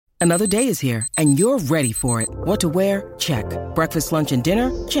Another day is here, and you're ready for it. What to wear? Check. Breakfast, lunch, and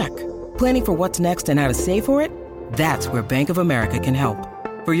dinner? Check. Planning for what's next and how to save for it? That's where Bank of America can help.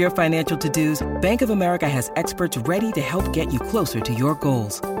 For your financial to-dos, Bank of America has experts ready to help get you closer to your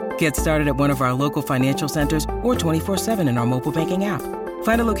goals. Get started at one of our local financial centers or 24/7 in our mobile banking app.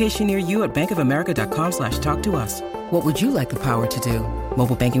 Find a location near you at bankofamerica.com/talktous. What would you like the power to do?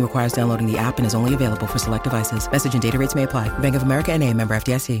 Mobile banking requires downloading the app and is only available for select devices. Message and data rates may apply. Bank of America N.A., member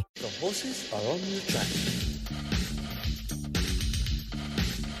FDIC. The horses are on the track.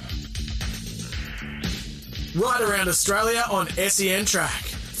 Right around Australia on SEN Track.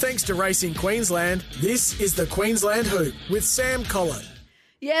 Thanks to Racing Queensland, this is the Queensland Hoop with Sam Collett.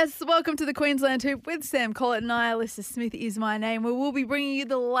 Yes, welcome to the Queensland Hoop with Sam Collett and I. Alyssa Smith is my name. We will be bringing you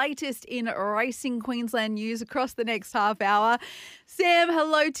the latest in racing Queensland news across the next half hour. Sam,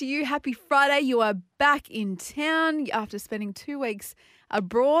 hello to you. Happy Friday. You are back in town after spending 2 weeks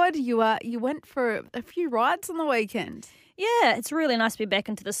abroad. You went for a few rides on the weekend. Yeah, it's really nice to be back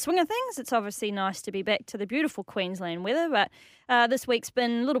into the swing of things. It's obviously nice to be back to the beautiful Queensland weather, but this week's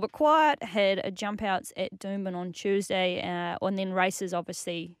been a little bit quiet. Had a jump outs at Doomben on Tuesday and then races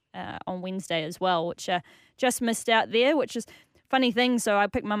obviously on Wednesday as well, which just missed out there, which is funny thing. So I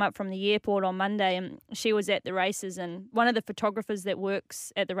picked Mum up from the airport on Monday and she was at the races, and one of the photographers that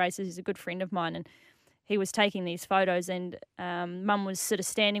works at the races is a good friend of mine, and he was taking these photos, and Mum was sort of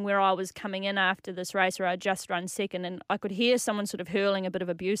standing where I was coming in after this race where I'd just run second, and I could hear someone sort of hurling a bit of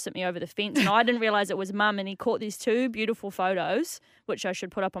abuse at me over the fence, and I didn't realise it was Mum, and he caught these two beautiful photos, which I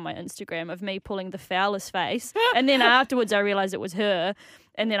should put up on my Instagram, of me pulling the foulest face, and then afterwards I realised it was her,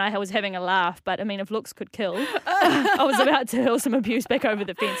 and then I was having a laugh, but I mean, if looks could kill, I was about to hurl some abuse back over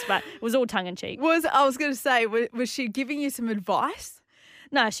the fence, but it was all tongue-in-cheek. I was going to say, was she giving you some advice?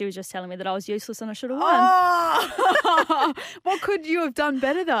 No, she was just telling me that I was useless and I should have won. Oh! What could you have done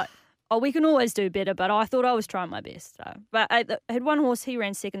better though? Oh, we can always do better, but I thought I was trying my best. So. But I had one horse, he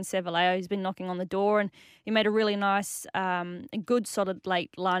ran second, Savaleo. He's been knocking on the door, and he made a really nice, a good solid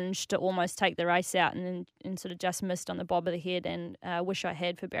late lunge to almost take the race out, and sort of just missed on the bob of the head, and wish I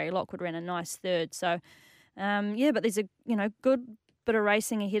had, for Barry Lockwood ran a nice third. So, but there's a good bit of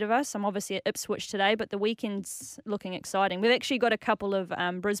racing ahead of us. I'm obviously at Ipswich today, but the weekend's looking exciting. We've actually got a couple of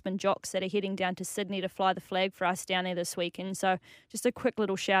Brisbane jocks that are heading down to Sydney to fly the flag for us down there this weekend. So just a quick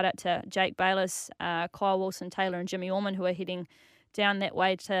little shout out to Jake Bayliss, Kyle Wilson-Taylor and Jimmy Orman, who are heading down that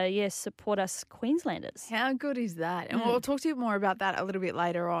way to, support us Queenslanders. How good is that? And we'll talk to you more about that a little bit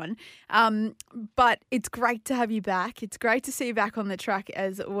later on. But it's great to have you back. It's great to see you back on the track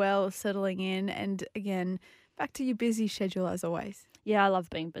as well, settling in. And again, back to your busy schedule as always. Yeah, I love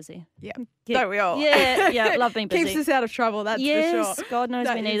being busy. Yeah. Don't we all? Yeah, love being busy. Keeps us out of trouble, that's for sure. Yes, God knows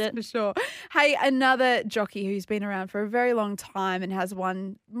we need it. For sure. Hey, another jockey who's been around for a very long time and has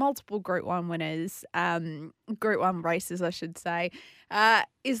won multiple Group 1 winners, Group 1 races, I should say,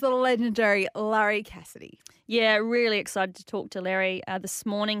 is the legendary Larry Cassidy. Yeah, really excited to talk to Larry this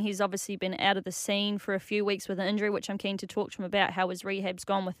morning. He's obviously been out of the scene for a few weeks with an injury, which I'm keen to talk to him about how his rehab's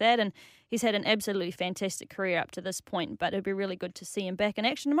gone with that. And he's had an absolutely fantastic career up to this point, but it'd be really good to see him back in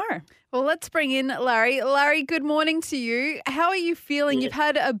action tomorrow. Well, let's bring in Larry. Larry, good morning to you. How are you feeling? Yeah. You've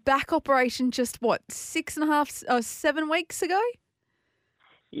had a back operation just, 7 weeks ago?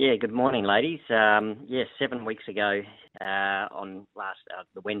 Yeah, good morning, ladies. 7 weeks ago on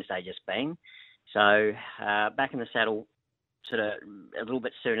the Wednesday just been. So back in the saddle sort of a little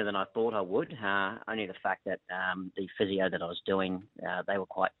bit sooner than I thought I would. Only the fact that the physio that I was doing, they were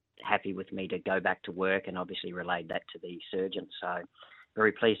quite happy with me to go back to work, and obviously relayed that to the surgeon. So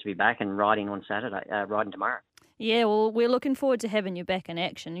very pleased to be back and riding on Saturday, riding tomorrow. Yeah, well, we're looking forward to having you back in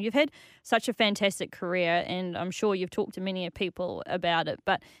action. You've had such a fantastic career, and I'm sure you've talked to many people about it.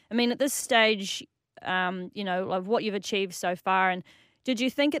 But, I mean, at this stage, of what you've achieved so far, and did you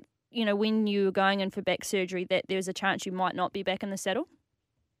think, when you were going in for back surgery, that there was a chance you might not be back in the saddle?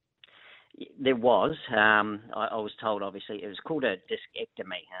 There was. I was told, obviously, it was called a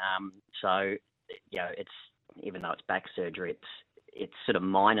discectomy. It's, even though it's back surgery, it's sort of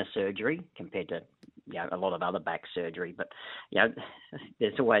minor surgery compared to a lot of other back surgery, but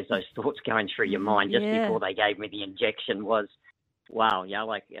there's always those thoughts going through your mind just before they gave me the injection was, wow, am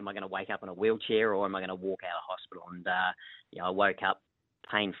I going to wake up in a wheelchair or am I going to walk out of hospital? And I woke up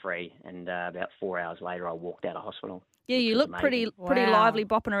pain-free, and about 4 hours later I walked out of hospital. Yeah, you look pretty lively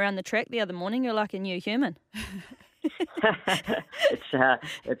bopping around the track the other morning. You're like a new human.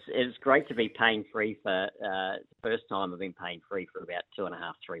 It's great to be pain-free for the first time I've been pain-free for about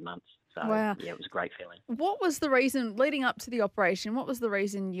 2.5-3 months. So, wow. Yeah, it was a great feeling. What was the reason, leading up to the operation, what was the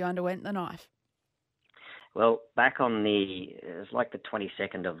reason you underwent the knife? Well, back on it was like the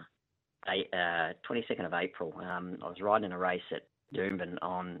 22nd of April. I was riding a race at Doomben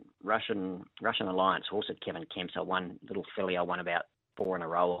on Russian Alliance horse at Kevin Kemp's. I won little filly. I won about 4 in a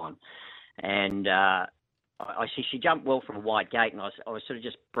row on, and I see she jumped well from a wide gate, and I was sort of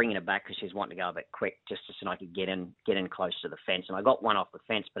just bringing her back because she was wanting to go a bit quick, just so I could get in close to the fence. And I got one off the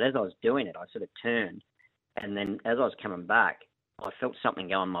fence, but as I was doing it, I sort of turned, and then as I was coming back, I felt something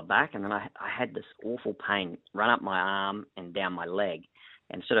go on my back, and then I had this awful pain run up my arm and down my leg,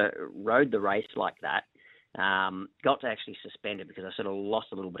 and sort of rode the race like that. Got to actually suspended because I sort of lost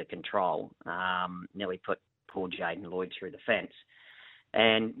a little bit of control. Nearly put poor Jaden Lloyd through the fence.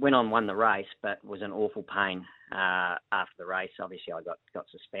 And went on, won the race, but was in awful pain after the race. Obviously, I got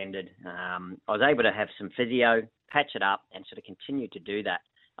suspended. I was able to have some physio, patch it up, and sort of continue to do that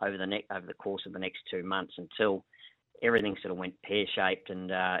over the course of the next 2 months until everything sort of went pear-shaped,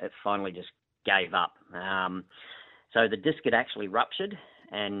 and it finally just gave up. So the disc had actually ruptured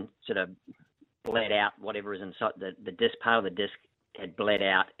and sort of bled out whatever is inside the disc. Part of the disc had bled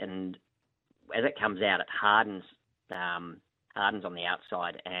out, and as it comes out, it hardens on the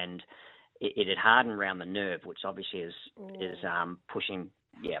outside, and it had hardened around the nerve, which obviously is pushing,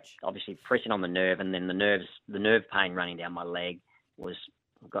 obviously pressing on the nerve, and then the nerve pain running down my leg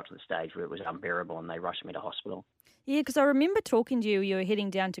got to the stage where it was unbearable, and they rushed me to hospital. Yeah, because I remember talking to you. You were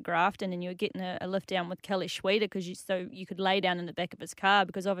heading down to Grafton, and you were getting a lift down with Collett so you could lay down in the back of his car,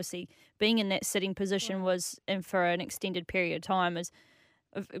 because obviously being in that sitting position and for an extended period of time it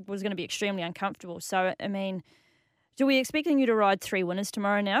was going to be extremely uncomfortable. So I mean, are we expecting you to ride 3 winners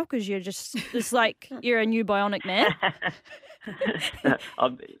tomorrow now? Because it's like you're a new bionic man.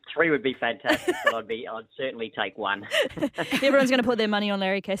 3 would be fantastic, but I'd certainly take 1. Everyone's going to put their money on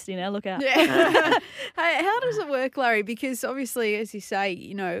Larry Cassidy now. Look out. Yeah. Hey, how does it work, Larry? Because obviously, as you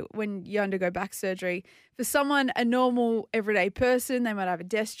say, when you undergo back surgery, for someone, a normal everyday person, they might have a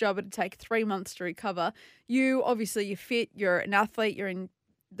desk job. It'd take 3 months to recover. You're fit. You're an athlete. You're in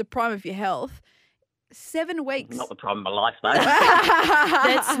the prime of your health. 7 weeks. Not the problem of my life, though.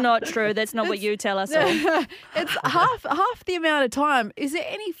 That's not true. That's not what you tell us all. It's half the amount of time. Is there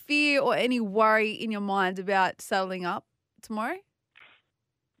any fear or any worry in your mind about saddling up tomorrow?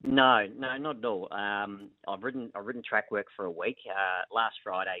 No, not at all. I've ridden track work for a week. Last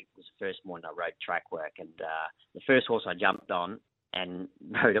Friday was the first morning I rode track work, and the first horse I jumped on and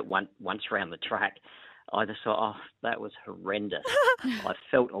rode it once around the track, I just thought, that was horrendous. I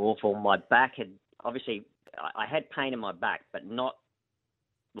felt awful. My back had... Obviously, I had pain in my back, but not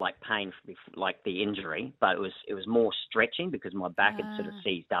like pain like the injury, but it was more stretching because my back had sort of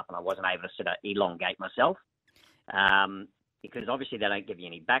seized up and I wasn't able to sort of elongate myself. Because obviously they don't give you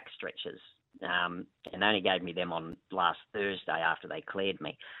any back stretches, and they only gave me them on last Thursday after they cleared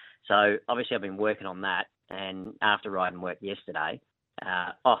me. So obviously I've been working on that, and after riding work yesterday,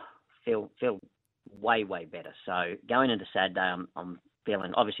 feel way better. So going into Saturday, I'm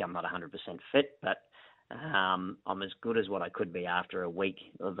feeling, obviously I'm not 100% fit, but I'm as good as what I could be after a week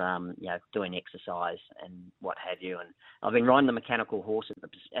of doing exercise and what have you. And I've been riding the mechanical horse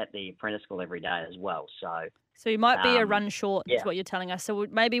at the apprentice school every day as well. So you might be a run short, is what you're telling us. So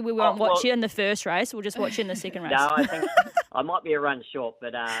maybe we won't watch you in the first race. We'll just watch you in the second race. No, I think I might be a run short,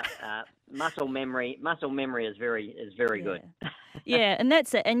 but muscle memory is very good. Yeah, and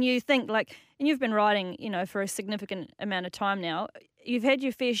that's it. And you think and you've been riding, for a significant amount of time now. You've had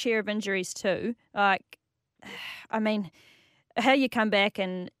your fair share of injuries too. I mean, how you come back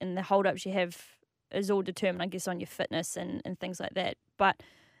and the hold-ups you have is all determined, I guess, on your fitness and things like that. But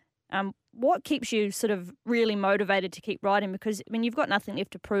what keeps you sort of really motivated to keep riding? Because, I mean, you've got nothing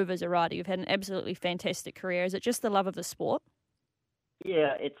left to prove as a rider. You've had an absolutely fantastic career. Is it just the love of the sport?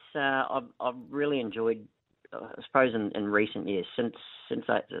 Yeah, it's I've really enjoyed, I suppose, in recent years. Since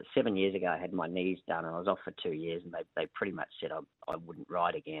 7 years ago, I had my knees done, and I was off for 2 years, and they pretty much said I wouldn't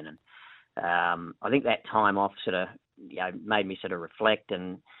ride again. And I think that time off sort of made me sort of reflect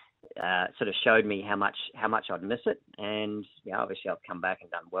and sort of showed me how much I'd miss it. And obviously I've come back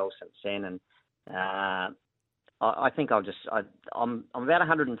and done well since then. And I think I'm about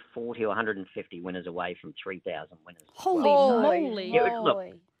 140 or 150 winners away from 3,000 winners. Holy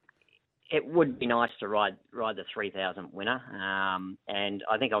moly! It would be nice to ride the 3,000 winner, and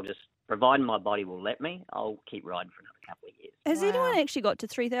I think I'll just, providing my body will let me, I'll keep riding for another couple of years. Has anyone actually got to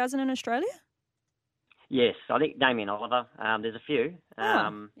 3,000 in Australia? Yes, I think Damien Oliver. There's a few.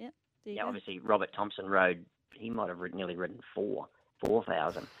 Yeah, obviously Robert Thompson rode. He might have nearly ridden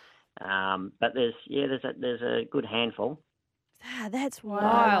 4,000. But there's a good handful. That's wild.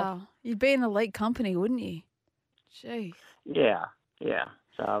 Wow. You'd be in elite company, wouldn't you? Gee. Yeah.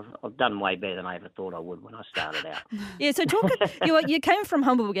 So I've done way better than I ever thought I would when I started out. Yeah, so you came from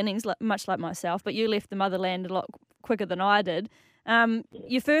humble beginnings, much like myself, but you left the motherland a lot quicker than I did.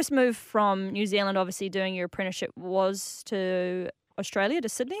 Your first move from New Zealand, obviously doing your apprenticeship, was to Australia, to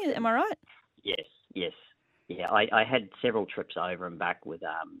Sydney. Am I right? Yes. Yeah, I had several trips over and back with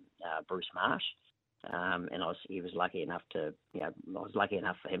Bruce Marsh, and he was lucky enough to, I was lucky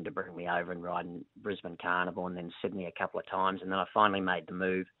enough for him to bring me over and ride in Brisbane Carnival and then Sydney a couple of times, and then I finally made the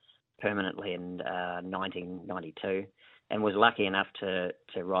move permanently in 1992, and was lucky enough to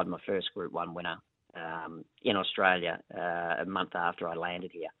ride my first Group 1 winner in Australia a month after I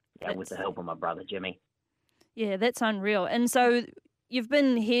landed here, with the help of my brother Jimmy. Yeah, that's unreal. And so you've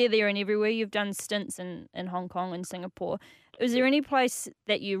been here, there and everywhere. You've done stints in Hong Kong and Singapore. Was there any place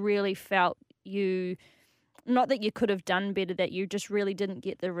that you really felt not that you could have done better, that you just really didn't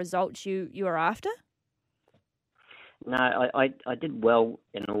get the results you were after? No, I did well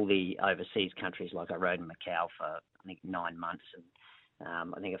in all the overseas countries. Like I rode in Macau for, I think, 9 months, and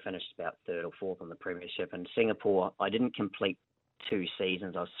I think I finished about 3rd or 4th on the premiership. In Singapore, I didn't complete 2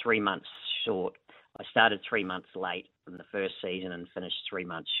 seasons. I was 3 months short. I started 3 months late in the first season and finished 3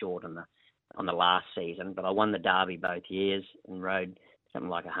 months short on the last season. But I won the Derby both years and rode something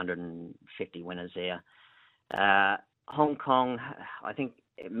like 150 winners there. Hong Kong, I think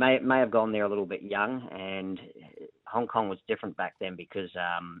it may have gone there a little bit young, and Hong Kong was different back then because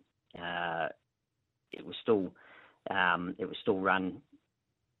it was still run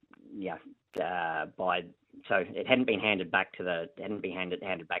by. So it hadn't been handed back to the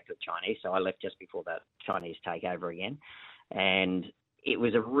Chinese. So I left just before the Chinese takeover again, and it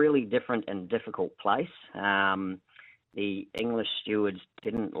was a really different and difficult place. The English stewards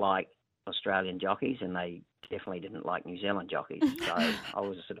didn't like Australian jockeys, and they definitely didn't like New Zealand jockeys. So I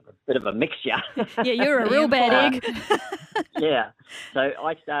was sort of a bit of a mixture. Yeah, you're a real bad egg. Yeah. So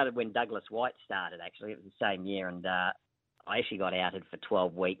I started when Douglas White started. Actually, it was the same year, and I actually got outed for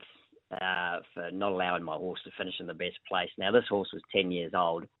 12 weeks. For not allowing my horse to finish in the best place. Now, this horse was 10 years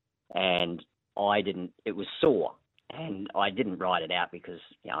old, and it was sore, and I didn't ride it out because,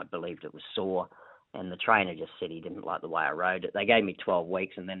 I believed it was sore, and the trainer just said he didn't like the way I rode it. They gave me 12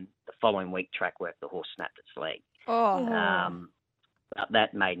 weeks, and then the following week, track work, the horse snapped its leg. But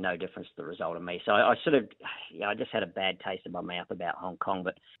that made no difference to the result of me. So I sort of, I just had a bad taste in my mouth about Hong Kong,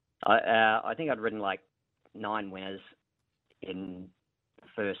 but I think I'd ridden like 9 winners in the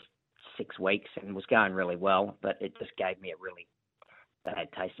first 6 weeks and was going really well, but it just gave me a really bad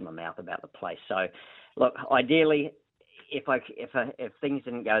taste in my mouth about the place. So, look, ideally, if things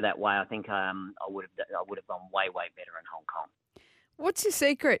didn't go that way, I think I would have gone way better in Hong Kong. What's your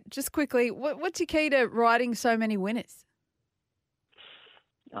secret? Just quickly, what's your key to riding so many winners?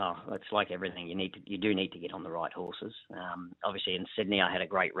 Oh, it's like everything. You do need to get on the right horses. Obviously, in Sydney, I had a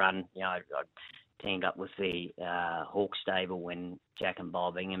great run. I teamed up with the Hawke stable when Jack and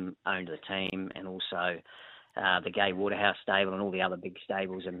Bob Ingham owned the team, and also the Gay Waterhouse stable and all the other big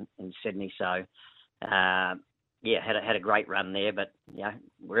stables in Sydney. So, had a great run there. But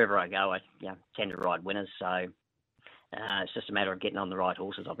wherever I go, I tend to ride winners. So it's just a matter of getting on the right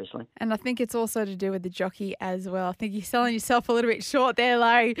horses, obviously. And I think it's also to do with the jockey as well. I think you're selling yourself a little bit short there,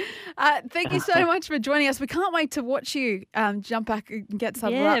 Larry. Thank you so much for joining us. We can't wait to watch you jump back and get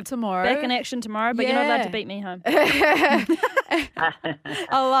some up tomorrow. Back in action tomorrow, but you're not allowed to beat me home. I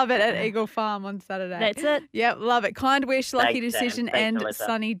love it at Eagle Farm on Saturday. That's it. Yep, love it. Kind wish, lucky Thanks, decision, Sam. Thanks, and Melissa.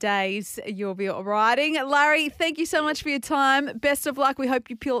 sunny days you'll be riding. Larry, thank you so much for your time. Best of luck. We hope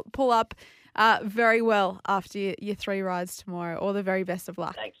you pull up very well after your 3 rides tomorrow. All the very best of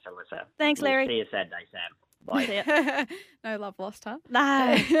luck. Thanks, Melissa. Thanks, Larry. See you Saturday, Sam. Bye. No love lost, huh? No.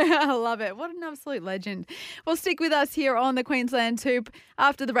 I love it. What an absolute legend. Well, stick with us here on the Queensland Hoop.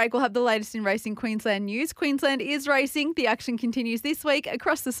 After the break, we'll have the latest in racing Queensland news. Queensland is racing. The action continues this week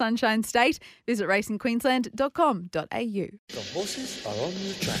across the Sunshine State. Visit racingqueensland.com.au. The horses are on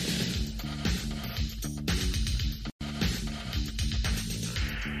the track.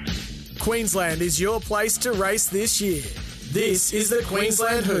 Queensland is your place to race this year. This is the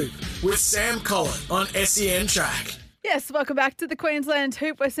Queensland Hoop with Sam Collett on SEN Track. Yes, welcome back to the Queensland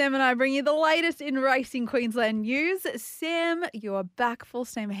Hoop, where Sam and I bring you the latest in racing Queensland news. Sam, you're back full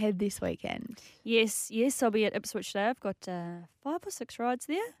steam ahead this weekend. Yes, I'll be at Ipswich today. I've got 5 or 6 rides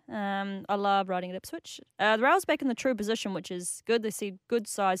there. I love riding at Ipswich. The rail's back in the true position, which is good. They see good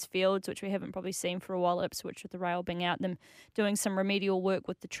sized fields, which we haven't probably seen for a while at Ipswich, with the rail being out, them doing some remedial work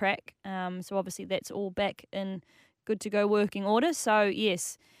with the track. So obviously that's all back in good to go working order. So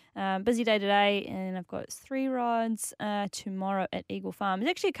yes, busy day today, and I've got 3 rides tomorrow at Eagle Farm. There's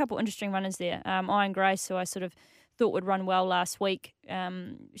actually a couple interesting runners there. Iron Grace, who I sort of thought would run well last week.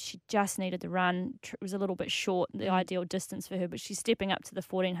 She just needed the run. It was a little bit short, the ideal distance for her, but she's stepping up to the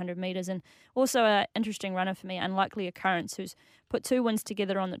 1,400 metres. And also an interesting runner for me, Unlikely Occurrence, who's put 2 wins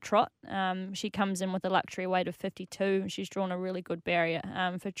together on the trot. She comes in with a luxury weight of 52, and she's drawn a really good barrier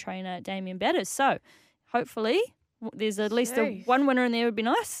for trainer Damien Batters. So hopefully there's at least one winner in there would be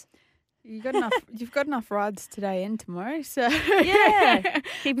nice. You've got enough rides today and tomorrow, so yeah,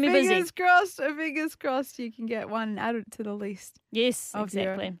 keep me busy. Fingers crossed you can get one and add it to the list. Yes, of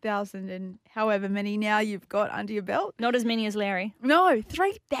exactly. 1,000 and however many now you've got under your belt. Not as many as Larry. No,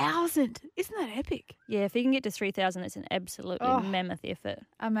 3,000. Isn't that epic? Yeah, if he can get to 3,000, it's an absolutely mammoth effort.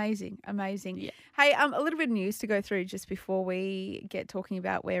 Amazing. Yeah. Hey, a little bit of news to go through just before we get talking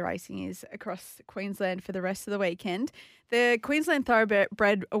about where racing is across Queensland for the rest of the weekend. The Queensland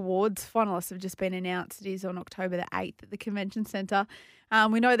Thoroughbred Awards finalists have just been announced. It is on October the 8th at the Convention Centre.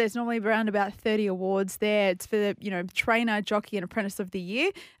 We know there's normally around about 30 awards there. It's for the, trainer, jockey and apprentice of the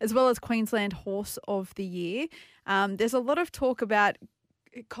year, as well as Queensland Horse of the Year. There's a lot of talk about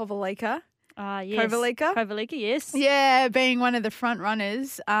Kovalika. Yes. Kovalika, yes. Yeah, being one of the front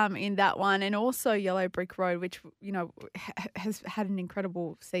runners in that one, and also Yellow Brick Road, which, has had an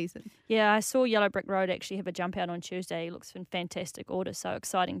incredible season. Yeah, I saw Yellow Brick Road actually have a jump out on Tuesday. He looks in fantastic order, so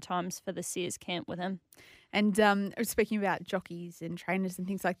exciting times for the Sears camp with him. And speaking about jockeys and trainers and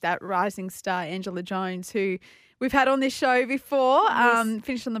things like that, rising star Angela Jones, who we've had on this show before,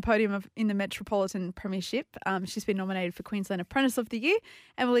 finished on the podium in the Metropolitan Premiership. She's been nominated for Queensland Apprentice of the Year.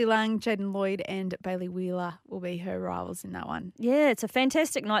 Emily Lang, Jaden Lloyd and Bailey Wheeler will be her rivals in that one. Yeah, it's a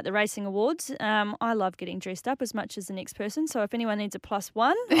fantastic night, the Racing Awards. I love getting dressed up as much as the next person, so if anyone needs a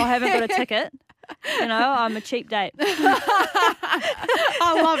 +1, I haven't got a ticket. I'm a cheap date.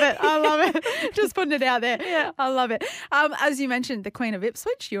 I love it. Just putting it out there. Yeah, I love it. As you mentioned, the Queen of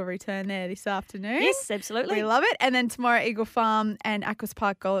Ipswich, you'll return there this afternoon. Yes, absolutely. We love it. And then tomorrow, Eagle Farm and Aquas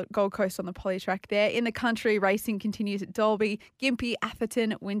Park Gold Coast on the Polytrack there. In the country, racing continues at Dalby, Gympie,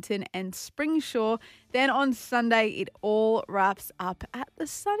 Atherton, Winton and Springshaw. Then on Sunday, it all wraps up at the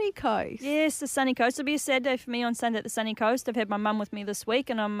Sunny Coast. Yes, the Sunny Coast. It'll be a sad day for me on Sunday at the Sunny Coast. I've had my mum with me this week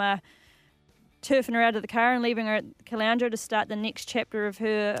and I'm turfing her out of the car and leaving her at Caloundra to start the next chapter of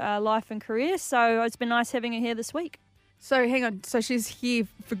her life and career. So it's been nice having her here this week. So hang on. So she's here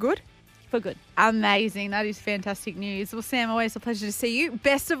for good? For good. Amazing. That is fantastic news. Well, Sam, always a pleasure to see you.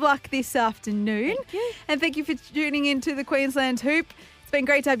 Best of luck this afternoon. Thank you. And thank you for tuning in to the Queensland Hoop. It's been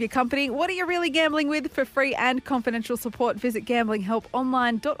great to have your company. What are you really gambling with? For free and confidential support, visit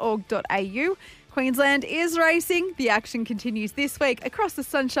gamblinghelponline.org.au. Queensland is racing. The action continues this week across the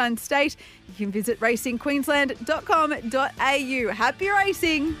Sunshine State. You can visit racingqueensland.com.au. Happy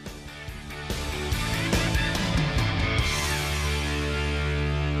racing.